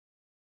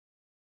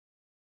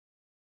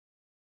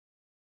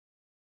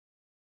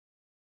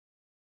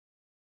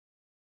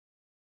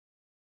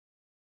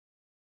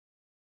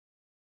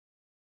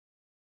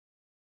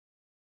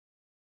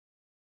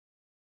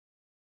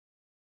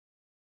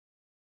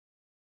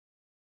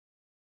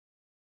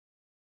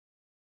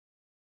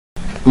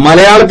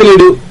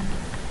മലയാളത്തിലൊരു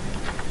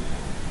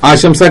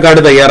ആശംസാ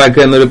കാർഡ്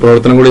തയ്യാറാക്കുക എന്നൊരു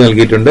പ്രവർത്തനം കൂടി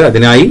നൽകിയിട്ടുണ്ട്.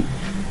 അതിനായി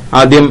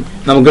ആദ്യം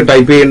നമുക്ക്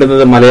ടൈപ്പ്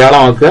ചെയ്യേണ്ടുന്നത്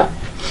മലയാളമാക്കുക.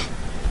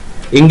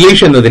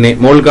 ഇംഗ്ലീഷ് എന്നതിനെ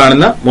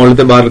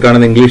മുകളിലത്തെ ബാറിൽ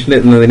കാണുന്ന ഇംഗ്ലീഷ്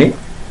എന്നതിനെ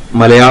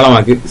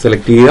മലയാളമാക്കി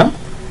സെലക്ട് ചെയ്യുക.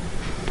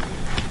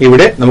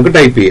 ഇവിടെ നമുക്ക്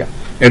ടൈപ്പ് ചെയ്യാം.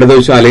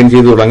 ഇടതുവശം അലൈൻ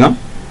ചെയ്ത് തുടങ്ങാം.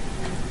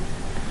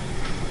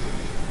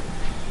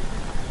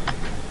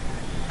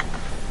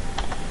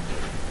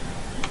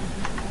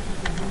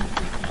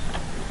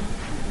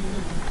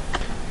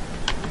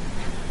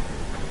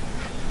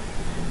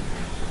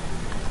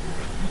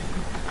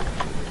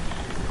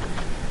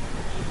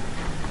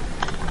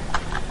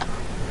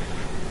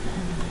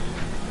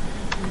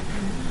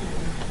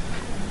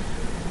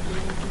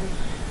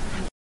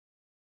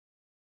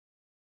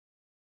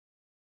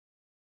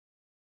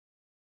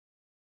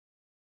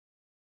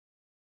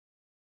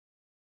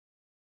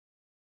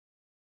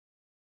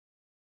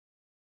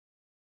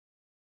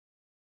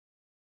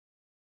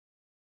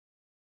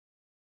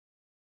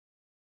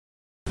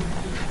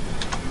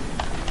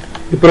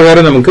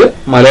 ഇപ്രകാരം നമുക്ക്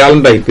മലയാളം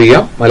ടൈപ്പ്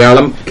ചെയ്യാം.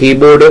 മലയാളം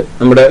കീബോർഡ്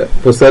നമ്മുടെ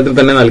പുസ്തകത്തിൽ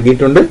തന്നെ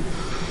നൽകിയിട്ടുണ്ട്.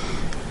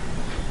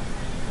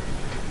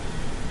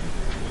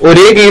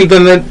 ഒരേ കീയിൽ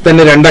തന്നെ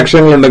 2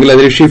 അക്ഷരങ്ങളുണ്ടെങ്കിൽ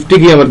അതിൽ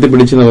ഷിഫ്റ്റ് കീ അമർത്തി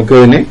പിടിച്ച് നമുക്ക്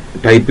അതിനെ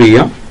ടൈപ്പ്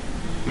ചെയ്യാം.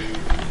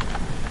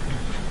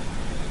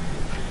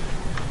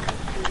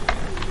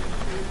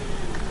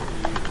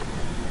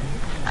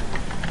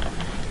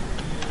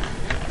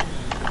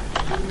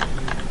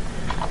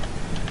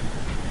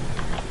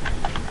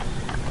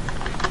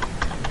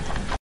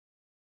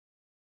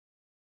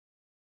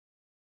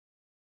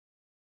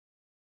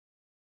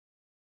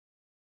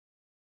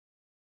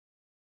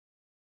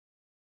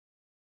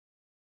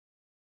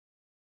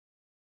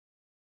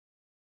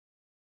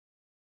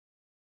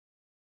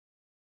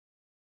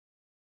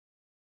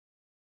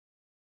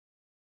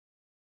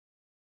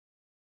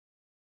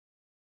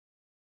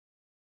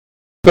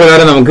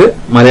 ഇപ്രകാരം നമുക്ക്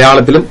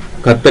മലയാളത്തിലും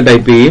കത്ത്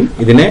ടൈപ്പ് ചെയ്യും.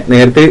 ഇതിനെ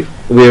നേരത്തെ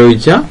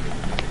ഉപയോഗിച്ച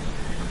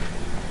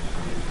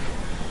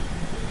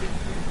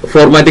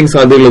ഫോർമാറ്റിംഗ്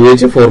സാധ്യതകൾ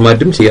ഉപയോഗിച്ച്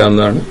ഫോർമാറ്റും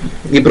ചെയ്യാവുന്നതാണ്.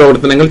 ഈ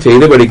പ്രവർത്തനങ്ങൾ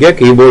ചെയ്ത് പഠിക്കുക.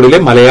 കീബോർഡിലെ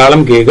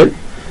മലയാളം കീകൾ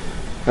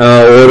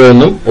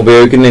ഓരോന്നും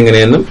ഉപയോഗിക്കുന്ന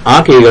എങ്ങനെയെന്നും ആ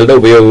കീകളുടെ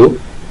ഉപയോഗവും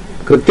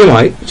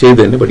കൃത്യമായി ചെയ്തു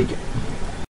തന്നെ പഠിക്കുക.